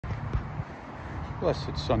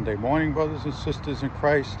Blessed Sunday morning, brothers and sisters in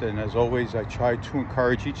Christ. And as always, I try to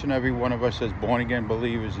encourage each and every one of us as born-again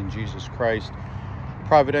believers in Jesus Christ.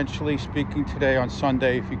 Providentially speaking, today on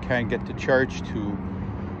Sunday, if you can, get to church to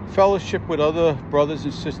fellowship with other brothers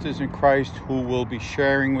and sisters in Christ who will be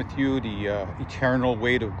sharing with you the eternal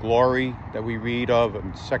weight of glory that we read of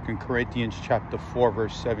in 2 Corinthians chapter 4,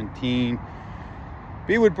 verse 17.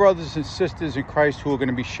 Be with brothers and sisters in Christ who are going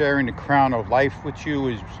to be sharing the crown of life with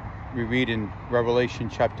you, as we read in Revelation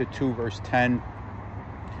chapter 2, verse 10.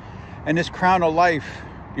 And this crown of life,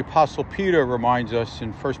 the Apostle Peter reminds us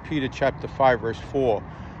in 1 Peter chapter 5, verse 4,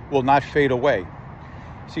 will not fade away.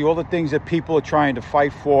 See, all the things that people are trying to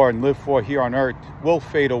fight for and live for here on earth will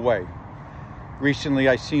fade away. Recently,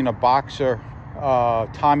 I seen a boxer,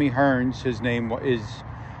 Tommy Hearns, his name is,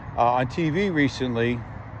 on TV recently,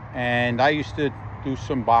 and I used to do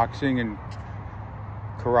some boxing and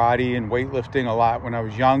karate and weightlifting a lot when I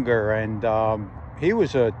was younger, and he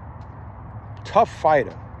was a tough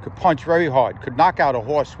fighter, could punch very hard, could knock out a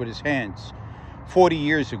horse with his hands 40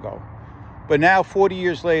 years ago. But now, 40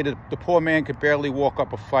 years later, the poor man could barely walk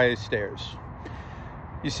up a flight of stairs.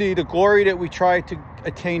 You see, the glory that we try to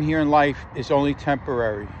attain here in life is only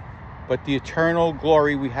temporary, but the eternal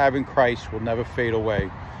glory we have in Christ will never fade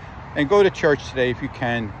away. And go to church today if you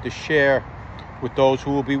can, to share with those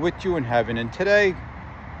who will be with you in heaven. And today,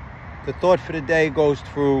 the thought for the day goes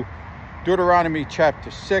through Deuteronomy chapter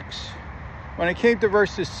 6. When it came to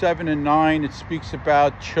verses 7 and 9, it speaks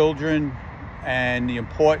about children and the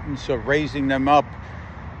importance of raising them up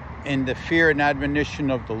in the fear and admonition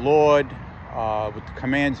of the Lord, with the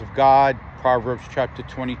commands of God. Proverbs chapter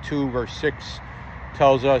 22, verse 6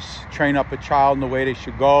 tells us, train up a child in the way they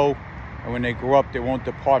should go, and when they grow up, they won't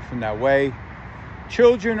depart from that way.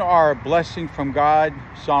 Children are a blessing from God.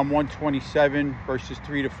 Psalm 127, verses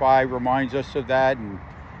 3 to 5 reminds us of that. And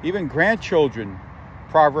even grandchildren,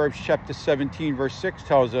 Proverbs chapter 17, verse 6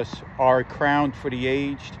 tells us, are a crown for the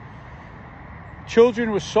aged.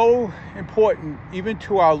 Children were so important even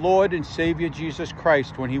to our Lord and Savior Jesus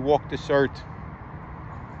Christ when he walked this earth,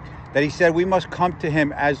 that he said we must come to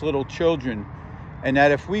him as little children, and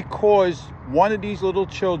that if we cause one of these little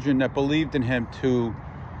children that believed in him to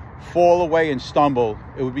fall away and stumble,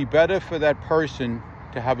 it would be better for that person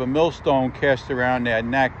to have a millstone cast around their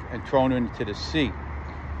neck and thrown into the sea.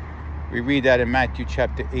 We read that in Matthew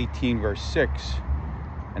chapter 18, verse 6.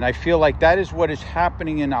 And I feel like that is what is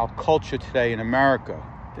happening in our culture today in America.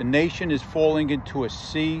 The nation is falling into a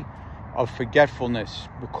sea of forgetfulness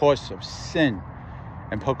because of sin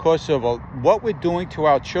and because of what we're doing to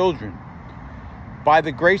our children. By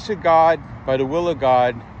the grace of God, by the will of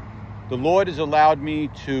God, the Lord has allowed me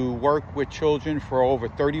to work with children for over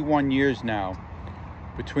 31 years now,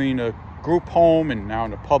 between a group home and now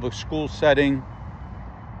in a public school setting.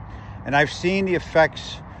 And I've seen the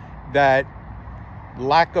effects that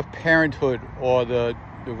lack of parenthood, or the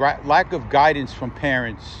lack of guidance from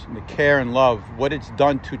parents, and the care and love, what it's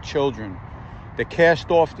done to children. They're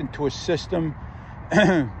cast off into a system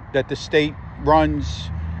that the state runs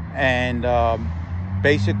and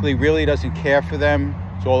basically really doesn't care for them.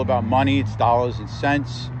 It's all about money, it's dollars and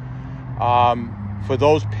cents. For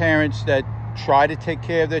those parents that try to take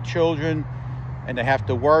care of their children and they have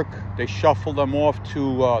to work, they shuffle them off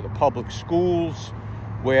to the public schools,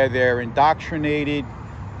 where they're indoctrinated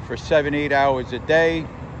for 7-8 hours a day.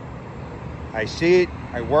 I see it,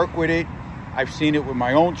 I work with it, I've seen it with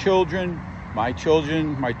my own children. My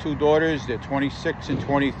children, my two daughters, they're 26 and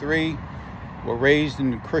 23, were raised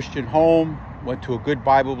in a Christian home, went to a good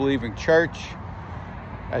Bible-believing church.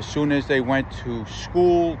 As soon as they went to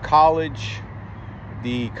school, college,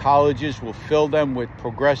 the colleges will fill them with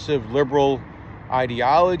progressive liberal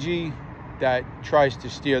ideology that tries to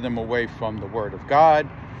steer them away from the Word of God,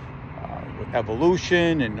 with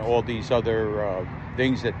evolution and all these other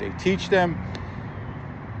things that they teach them.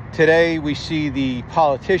 Today, we see the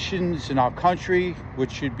politicians in our country,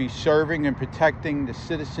 which should be serving and protecting the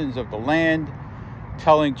citizens of the land,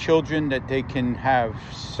 telling children that they can have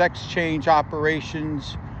sex change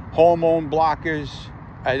operations, hormone blockers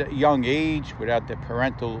at a young age without their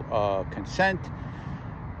parental consent.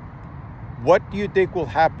 What do you think will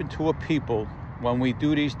happen to a people when we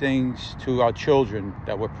do these things to our children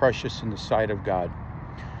that were precious in the sight of God?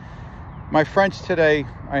 My friends, today,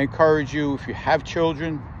 I encourage you, if you have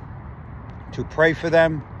children, to pray for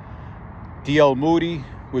them. D.L. Moody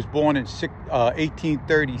was born in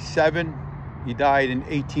 1837. He died in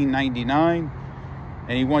 1899.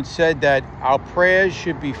 And he once said that our prayers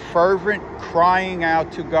should be fervent, crying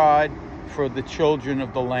out to God for the children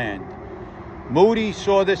of the land. Moody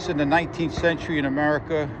saw this in the 19th century in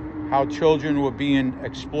America. how children were being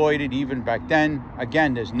exploited even back then.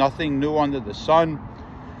 Again, there's nothing new under the sun.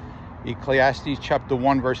 Ecclesiastes chapter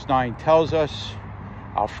 1 verse 9 tells us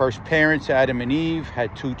our first parents, Adam and Eve,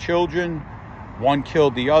 had 2 children. One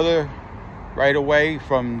killed the other right away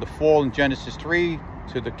from the fall in Genesis 3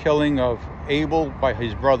 to the killing of Abel by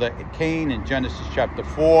his brother Cain in Genesis chapter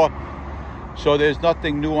 4. So there's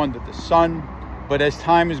nothing new under the sun. But as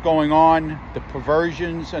time is going on, the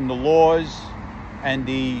perversions and the laws and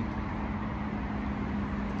the,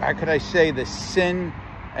 how could I say, the sin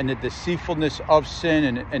and the deceitfulness of sin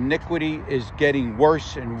and iniquity is getting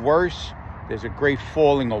worse and worse. There's a great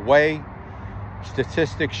falling away.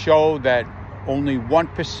 Statistics show that only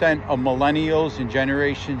 1% of millennials in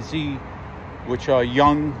Generation Z, which are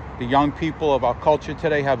the young people of our culture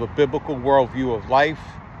today, have a biblical worldview of life.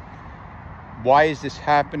 Why is this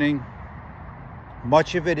happening?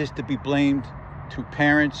 Much of it is to be blamed to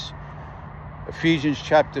parents. Ephesians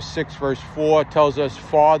chapter 6 verse 4 tells us,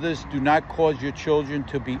 fathers, do not cause your children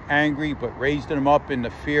to be angry, but raise them up in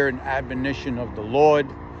the fear and admonition of the Lord.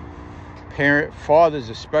 Fathers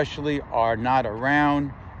especially are not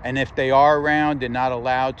around, and if they are around, they're not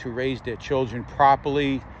allowed to raise their children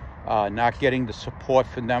properly, not getting the support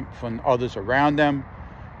from others around them.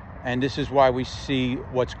 And this is why we see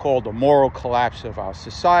what's called a moral collapse of our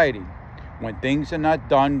society. When things are not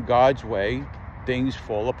done God's way, things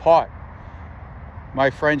fall apart. My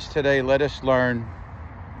friends, today, let us learn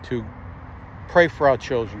to pray for our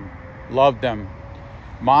children, love them.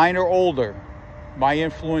 Mine are older. My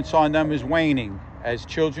influence on them is waning. As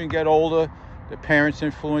children get older, the parents'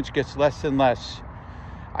 influence gets less and less.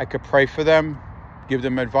 I could pray for them, give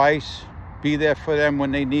them advice, be there for them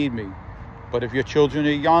when they need me. But if your children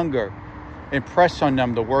are younger, impress on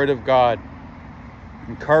them the Word of God.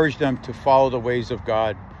 Encourage them to follow the ways of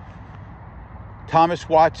God. Thomas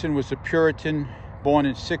Watson was a Puritan, born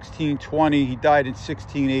in 1620. He died in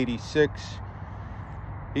 1686.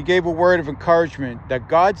 He gave a word of encouragement that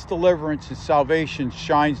God's deliverance and salvation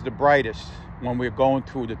shines the brightest when we're going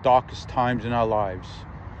through the darkest times in our lives.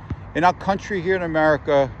 In our country here in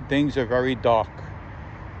America, things are very dark.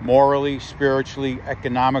 Morally, spiritually,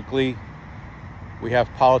 economically. We have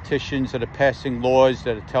politicians that are passing laws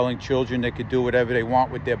that are telling children they could do whatever they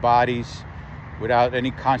want with their bodies without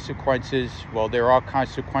any consequences. Well, there are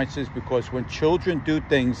consequences, because when children do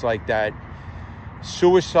things like that,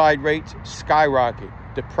 suicide rates skyrocket,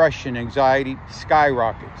 depression, anxiety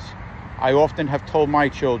skyrockets. I often have told my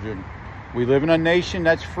children, we live in a nation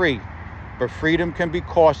that's free, but freedom can be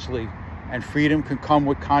costly, and freedom can come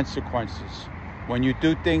with consequences. When you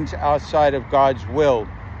do things outside of God's will,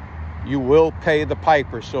 you will pay the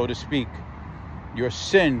piper, so to speak. Your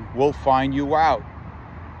sin will find you out.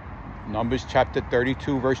 Numbers chapter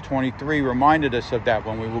 32 verse 23 reminded us of that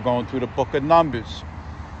when we were going through the book of Numbers.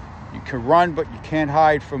 You can run, but you can't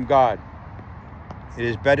hide from God. It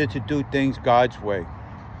is better to do things God's way.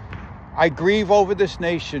 I grieve over this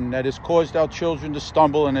nation that has caused our children to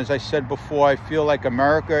stumble, and as I said before, I feel like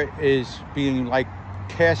America is being like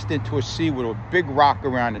cast into a sea with a big rock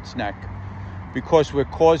around its neck, because we're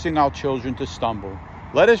causing our children to stumble.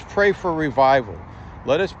 Let us pray for revival.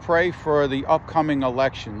 Let us pray for the upcoming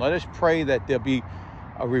election. Let us pray that there'll be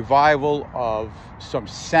a revival of some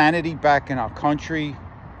sanity back in our country,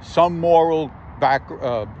 some moral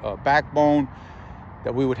backbone,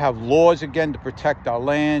 that we would have laws again to protect our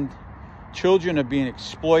land. Children are being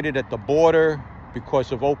exploited at the border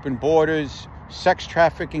because of open borders. Sex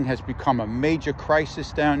trafficking has become a major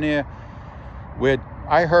crisis down there, where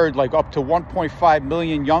I heard like up to 1.5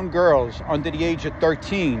 million young girls under the age of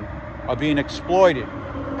 13 are being exploited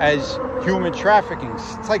as human trafficking.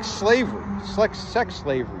 It's like slavery. It's like sex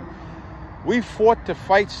slavery. We fought to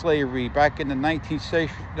fight slavery back in the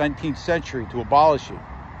 19th century to abolish it.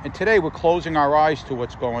 And today we're closing our eyes to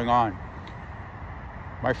what's going on.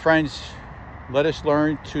 My friends, let us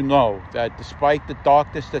learn to know that despite the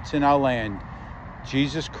darkness that's in our land,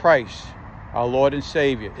 Jesus Christ, our Lord and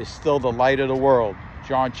Savior, is still the light of the world.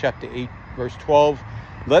 John chapter 8, verse 12.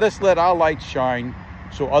 Let us let our light shine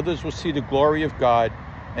so others will see the glory of God,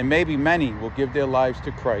 and maybe many will give their lives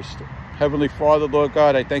to Christ. Heavenly Father, Lord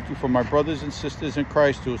God, I thank you for my brothers and sisters in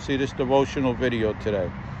Christ who will see this devotional video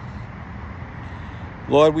today.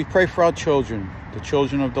 Lord, we pray for our children, the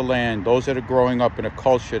children of the land, those that are growing up in a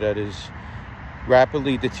culture that is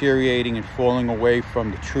rapidly deteriorating and falling away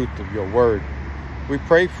from the truth of your word. We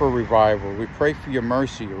pray for revival. We pray for your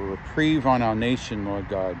mercy, a reprieve on our nation, Lord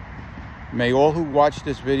God. May all who watch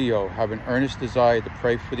this video have an earnest desire to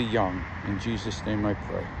pray for the young. In Jesus' name I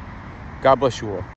pray. God bless you all.